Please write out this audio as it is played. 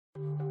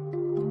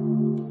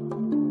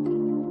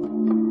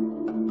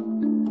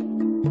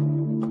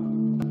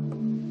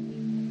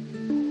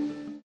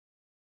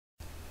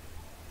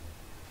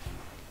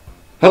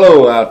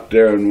Hello out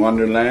there in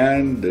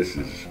Wonderland, this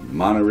is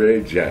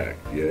Monterey Jack.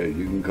 Yeah,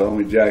 you can call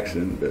me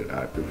Jackson, but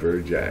I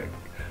prefer Jack.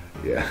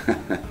 Yeah.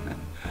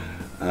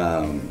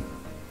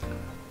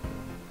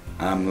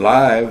 I'm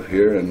live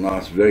here in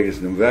Las Vegas,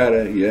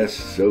 Nevada, yes,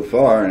 so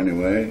far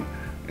anyway,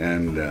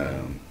 and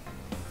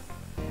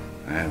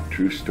I have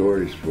true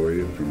stories for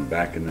you from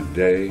back in the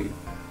day.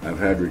 I've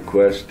had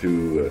requests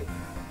to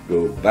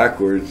go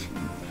backwards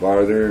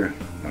farther,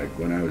 like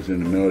when I was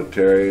in the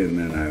military, and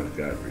then I've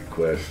got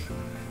requests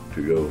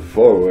to go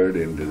forward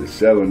into the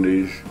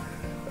 70s.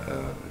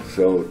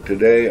 So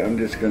today I'm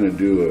just going to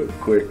do a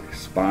quick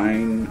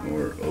spine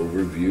or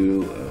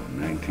overview of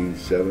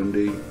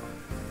 1970.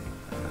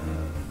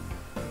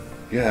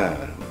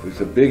 Yeah, it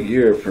was a big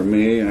year for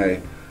me. I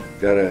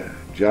got a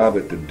job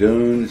at the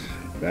Dunes.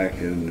 Back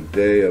in the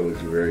day, it was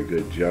a very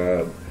good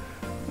job.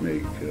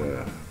 Make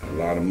a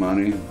lot of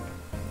money.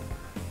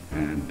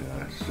 And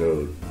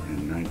so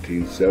in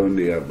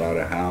 1970, I bought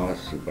a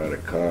house, I bought a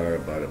car, I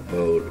bought a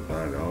boat, I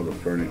bought all the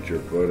furniture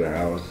for the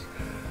house.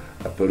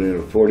 I put in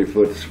a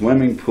 40-foot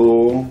swimming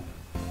pool.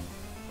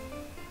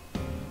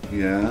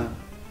 Yeah,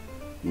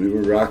 we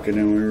were rocking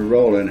and we were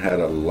rolling. Had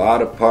a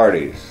lot of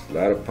parties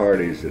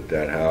at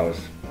that house.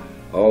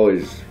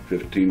 Always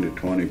 15 to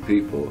 20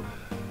 people.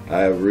 I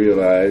have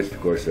realized,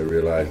 of course I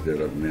realized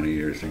it many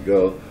years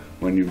ago,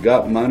 when you've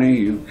got money,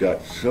 you've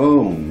got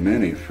so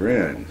many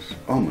friends.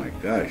 Oh my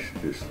gosh,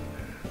 just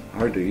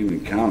hard to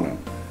even count them.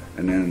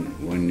 And then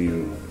when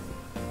you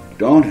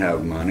don't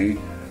have money,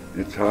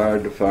 it's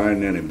hard to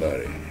find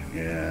anybody.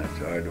 Yeah, it's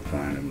hard to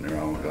find them.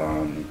 They're all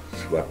gone,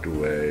 swept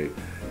away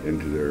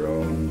into their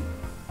own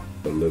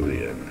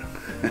oblivion.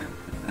 I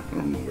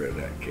don't know where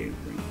that came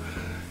from.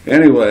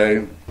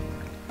 Anyway,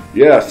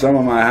 yeah, some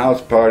of my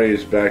house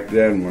parties back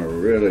then were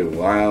really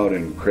wild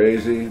and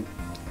crazy.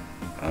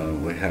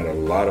 We had a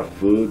lot of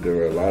food. There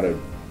were a lot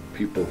of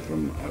people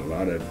from a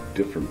lot of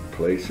different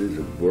places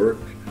of work,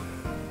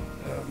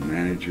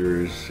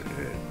 managers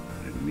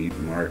at meat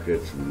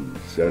markets, and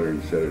et cetera,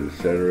 et cetera, et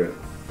cetera.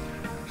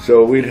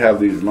 So we'd have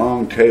these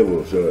long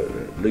tables,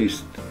 at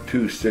least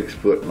 2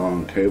 6-foot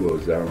long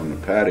tables out on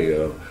the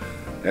patio,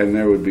 and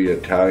there would be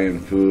Italian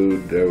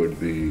food, there would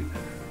be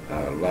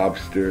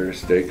lobster,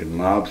 steak and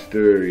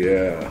lobster,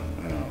 yeah,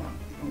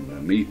 I'm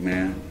a meat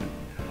man,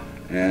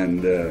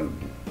 and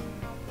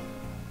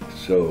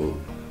so,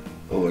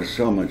 oh, there's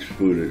so much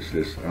food, it's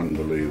just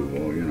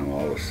unbelievable, you know,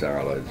 all the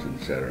salads,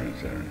 et cetera, et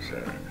cetera, et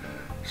cetera.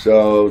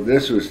 So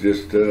this was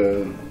just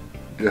to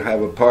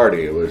have a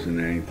party. It wasn't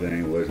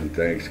anything, it wasn't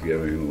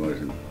Thanksgiving, it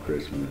wasn't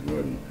Christmas, it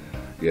wasn't,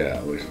 yeah,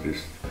 it was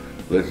just,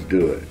 let's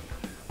do it.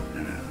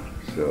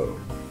 So,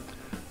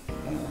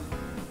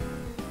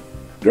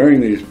 during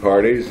these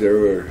parties, there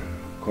were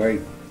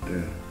quite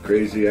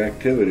crazy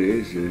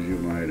activities, as you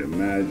might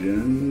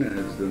imagine,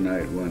 as the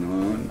night went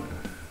on.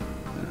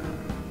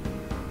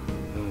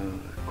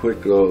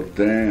 Quick little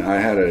thing,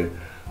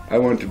 I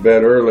went to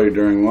bed early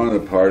during one of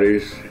the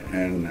parties,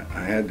 and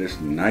I had this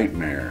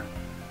nightmare,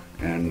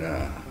 and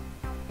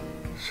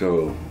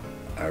so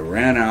I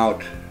ran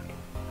out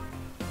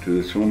to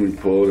the swimming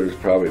pool. There's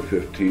probably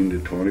 15 to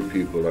 20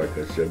 people, like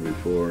I said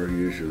before,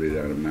 usually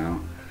that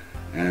amount,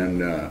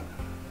 and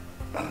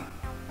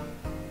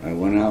I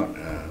went out.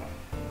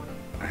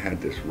 I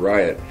had this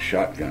riot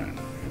shotgun,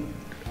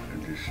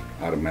 just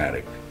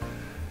automatic,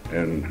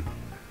 and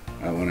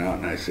I went out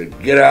and I said,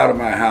 "Get out of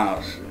my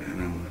house!" You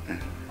know,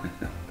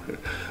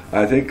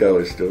 I think I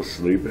was still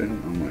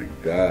sleeping. Oh my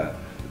God,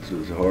 this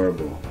was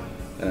horrible.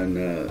 And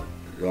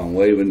I'm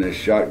waving this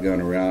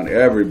shotgun around.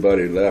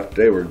 Everybody left.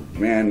 They were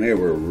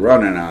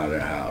running out of the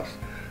house.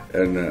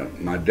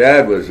 And my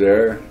dad was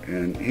there,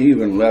 and he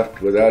even left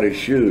without his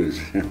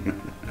shoes.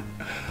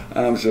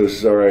 I'm so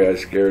sorry I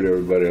scared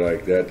everybody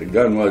like that. The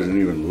gun wasn't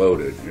even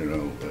loaded, you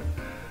know, but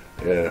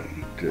yeah,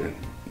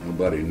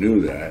 nobody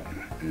knew that.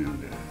 And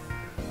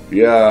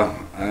yeah,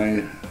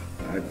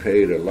 I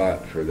paid a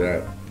lot for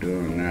that,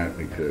 doing that,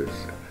 because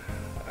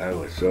I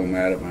was so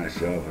mad at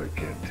myself, I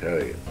can't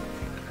tell you.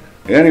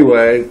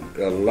 Anyway,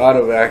 a lot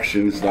of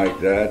actions like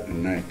that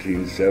in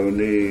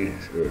 1970,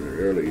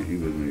 or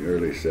even the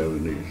early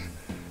 70s.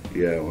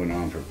 Yeah, it went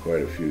on for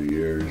quite a few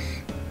years,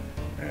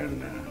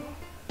 and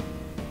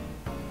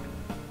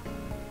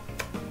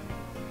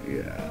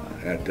yeah,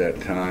 at that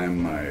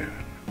time, my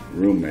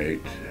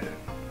roommate,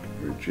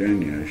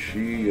 Virginia,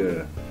 she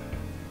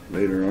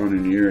later on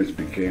in years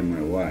became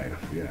my wife.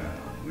 Yeah,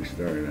 we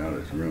started out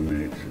as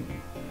roommates and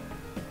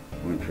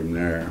went from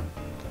there.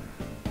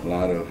 A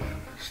lot of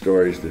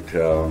stories to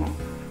tell,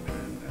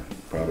 and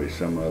probably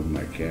some of them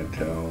I can't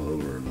tell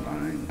over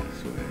line,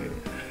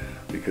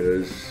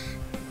 because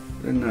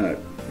they're not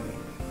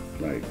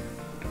like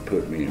to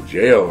put me in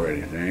jail or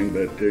anything,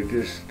 but they're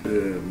just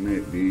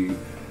maybe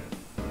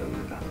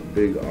a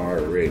big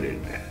R-rated.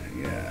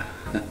 Yeah.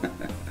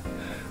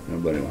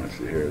 Nobody wants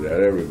to hear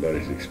that.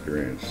 Everybody's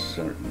experienced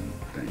certain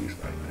things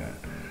like that,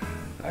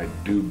 I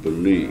do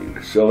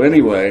believe. So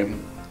anyway,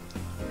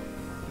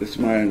 this is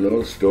my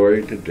little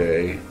story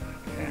today,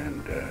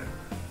 and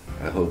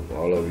I hope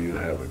all of you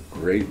have a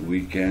great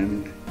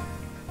weekend,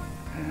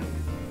 and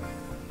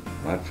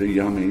lots of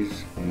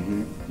yummies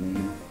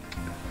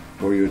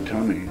for your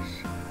tummies.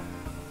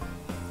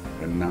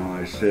 And now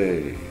I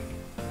say,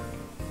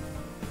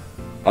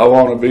 I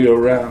want to be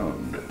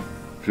around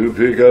to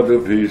pick up the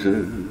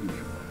pieces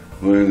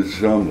when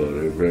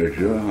somebody breaks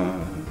your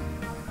heart.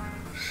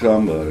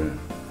 Somebody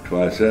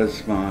twice as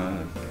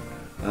smart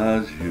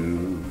as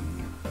you.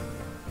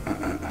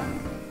 It's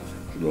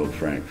a little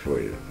Frank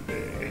for you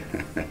today.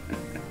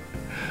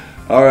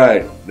 All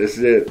right, this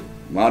is it.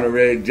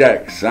 Monterey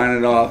Jack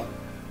signing off.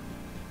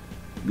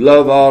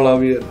 Love all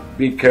of you.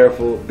 Be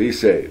careful. Be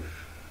safe.